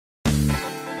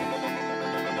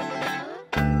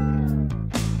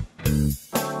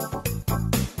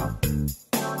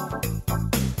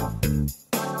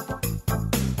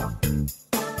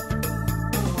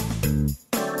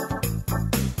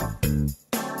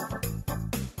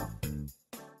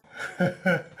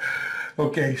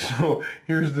Okay, so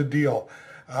here's the deal.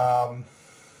 I'm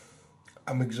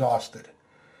exhausted.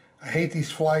 I hate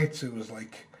these flights. It was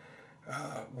like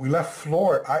we left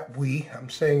Florida. I'm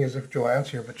saying as if Joanne's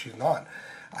here, but she's not.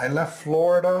 I left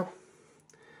Florida,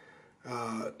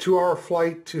 2-hour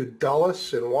flight to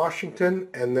Dulles in Washington,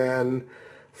 and then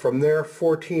from there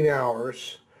 14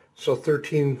 hours, so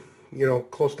 13,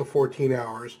 close to 14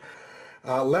 hours.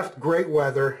 Left great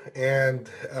weather, and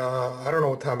I don't know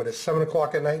what time it is, 7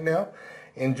 o'clock at night now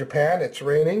in Japan. It's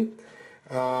raining.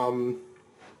 Norman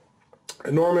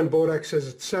Bodek says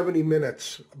it's 70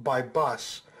 minutes by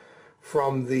bus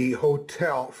from the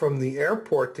hotel, from the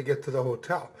airport to get to the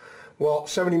hotel. Well,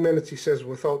 70 minutes, he says,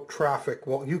 without traffic.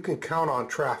 Well, you can count on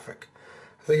traffic.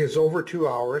 I think it's over 2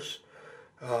 hours,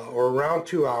 or around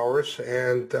 2 hours,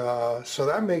 and so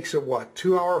that makes it what,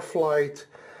 2-hour flight,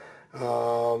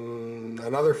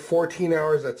 another 14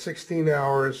 hours, that's 16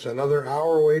 hours, another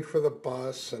hour wait for the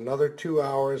bus, another 2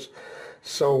 hours.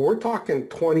 So we're talking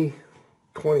 20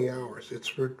 hours.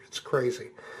 It's crazy.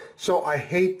 So I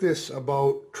hate this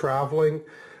about traveling,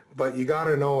 but you got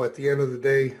to know at the end of the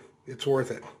day, it's worth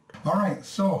it. All right,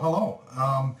 so hello.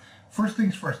 First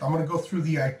things first, I'm going to go through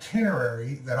the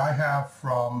itinerary that I have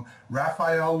from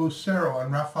Rafael Lucero,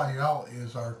 and Rafael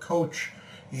is our coach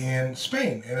in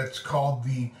Spain, and it's called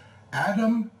the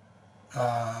ADAM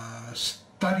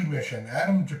Study Mission,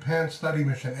 ADAM Japan Study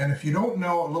Mission. And if you don't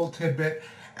know, a little tidbit,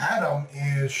 ADAM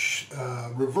is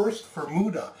reversed for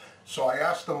Muda. So I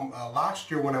asked him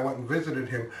last year when I went and visited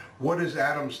him, what does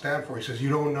ADAM stand for? He says, you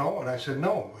don't know? And I said,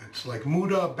 no, it's like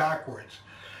Muda backwards.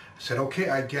 I said, okay,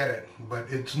 I get it, but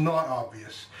it's not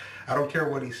obvious. I don't care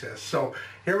what he says. So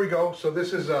here we go. So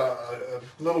this is a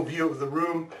little view of the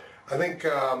room. I think,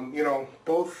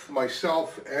 both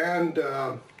myself and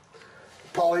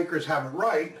Paul Akers have it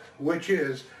right, which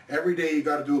is every day you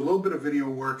got to do a little bit of video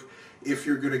work if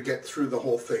you're going to get through the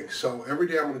whole thing. So every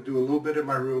day I'm going to do a little bit in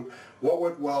my room. What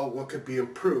went well, what could be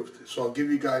improved. So I'll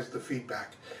give you guys the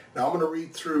feedback. Now I'm going to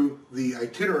read through the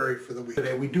itinerary for the week.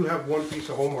 Today we do have one piece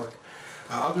of homework.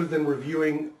 Other than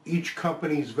reviewing each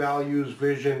company's values,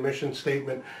 vision, mission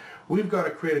statement, we've got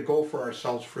to create a goal for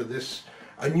ourselves for this,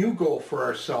 a new goal for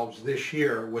ourselves this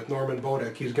year with Norman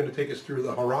Bodek. He's going to take us through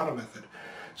the Harada method.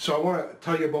 So I want to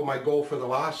tell you about my goal for the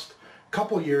last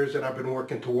couple years that I've been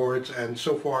working towards, and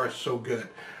so far so good.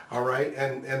 All right,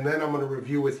 and then I'm going to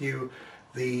review with you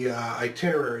the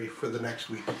itinerary for the next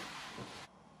week.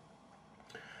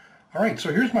 All right,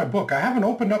 so here's my book. I haven't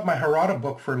opened up my Harada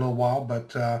book for a little while, but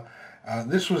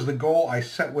this was the goal I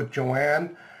set with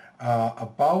Joanne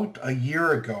about a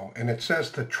year ago, and it says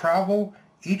to travel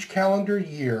each calendar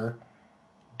year,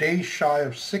 days shy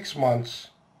of 6 months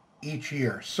each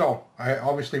year. So I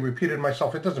obviously repeated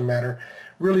myself. It doesn't matter.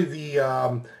 Really,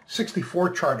 the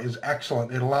 64 chart is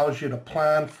excellent. It allows you to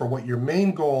plan for what your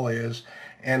main goal is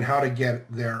and how to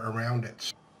get there around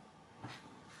it.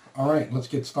 All right, let's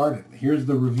get started. Here's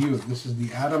the review. This is the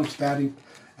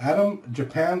ADAM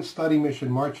Japan Study Mission,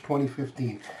 March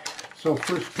 2015. So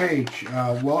first page,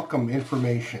 welcome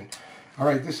information. All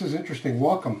right, this is interesting.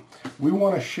 Welcome. We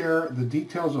want to share the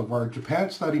details of our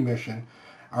Japan Study Mission.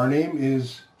 Our name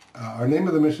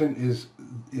of the mission is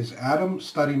ADAM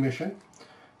Study Mission.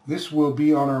 This will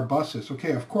be on our buses.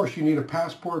 Okay, of course you need a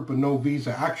passport but no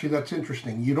visa. Actually, that's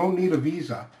interesting. You don't need a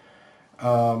visa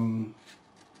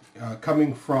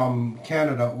coming from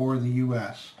Canada or the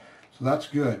US. So that's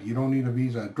good. You don't need a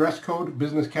visa. Dress code,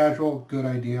 business casual, good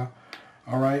idea.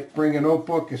 All right, bring a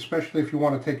notebook, especially if you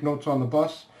want to take notes on the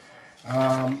bus.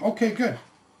 Okay, good.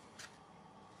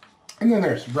 And then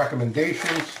there's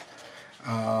recommendations.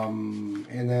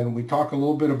 And then we talk a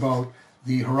little bit about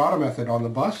the Harada method on the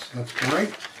bus. That's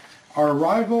great. Our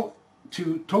arrival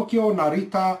to Tokyo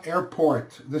Narita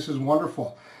Airport. This is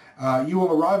wonderful. You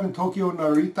will arrive in Tokyo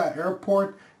Narita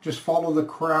Airport. Just follow the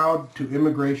crowd to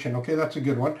immigration. Okay, that's a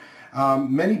good one.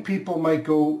 Many people might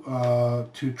go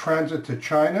to transit to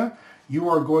China. You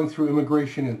are going through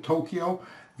immigration in Tokyo.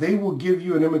 They will give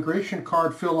you an immigration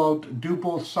card, fill out, do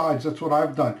both sides. That's what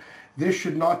I've done. This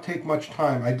should not take much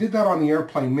time. I did that on the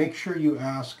airplane. Make sure you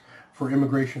ask for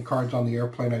immigration cards on the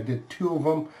airplane. I did 2 of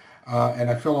them, and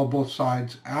I fill out both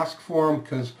sides. Ask for them,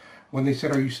 because when they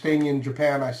said, are you staying in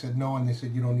Japan? I said no, and they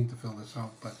said, you don't need to fill this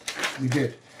out, but we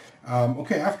did.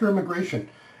 Okay, after immigration,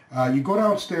 you go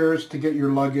downstairs to get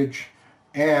your luggage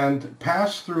and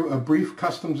pass through a brief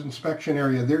customs inspection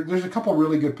area. There's a couple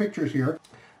really good pictures here.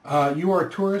 You are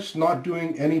tourists not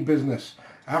doing any business.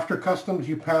 After customs,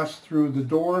 you pass through the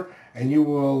door and you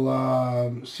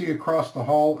will see across the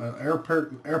hall an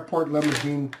airport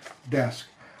limousine desk.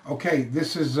 Okay,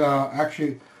 this is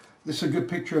actually, this is a good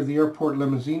picture of the airport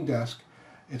limousine desk.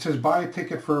 It says buy a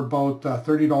ticket for about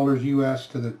 $30 US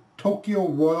to the Tokyo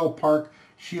Royal Park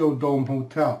Shiodome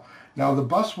Hotel. Now the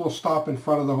bus will stop in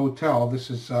front of the hotel. This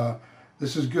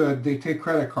is good. They take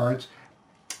credit cards.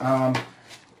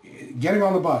 Getting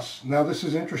on the bus. Now this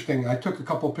is interesting. I took a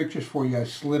couple pictures for you. I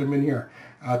slid them in here.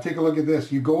 Take a look at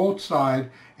this. You go outside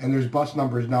and there's bus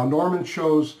numbers. Now Norman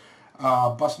shows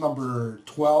bus number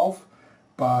 12,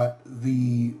 but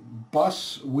the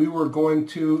bus we were going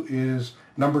to is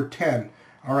number 10.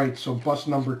 All right, so bus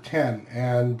number 10,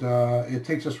 and it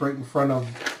takes us right in front of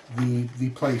the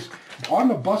place. On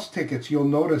the bus tickets, you'll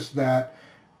notice that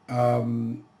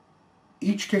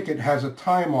each ticket has a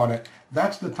time on it.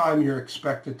 That's the time you're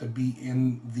expected to be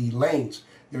in the lanes.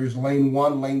 There's lane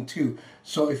 1, lane 2.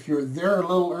 So if you're there a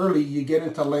little early, you get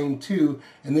into lane 2,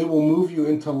 and they will move you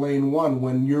into lane 1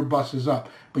 when your bus is up.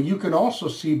 But you can also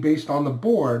see, based on the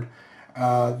board,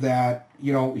 that,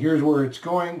 you know, here's where it's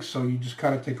going, so you just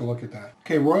kind of take a look at that.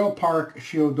 Okay, Royal Park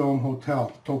Shiodome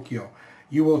Hotel, Tokyo.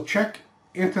 You will check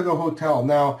into the hotel.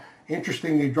 Now,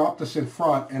 interesting, they dropped us in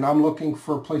front, and I'm looking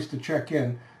for a place to check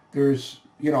in. There's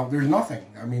nothing.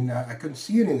 I mean, I couldn't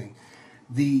see anything.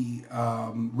 The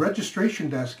registration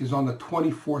desk is on the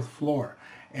 24th floor,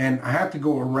 and I had to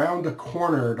go around a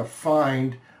corner to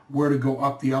find where to go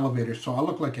up the elevator, so I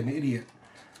look like an idiot.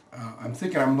 I'm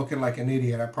thinking I'm looking like an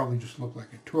idiot. I probably just look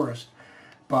like a tourist.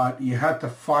 But you had to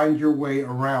find your way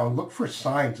around. Look for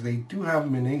signs. They do have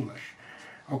them in English.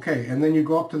 Okay, and then you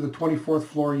go up to the 24th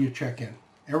floor, you check in.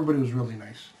 Everybody was really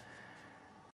nice.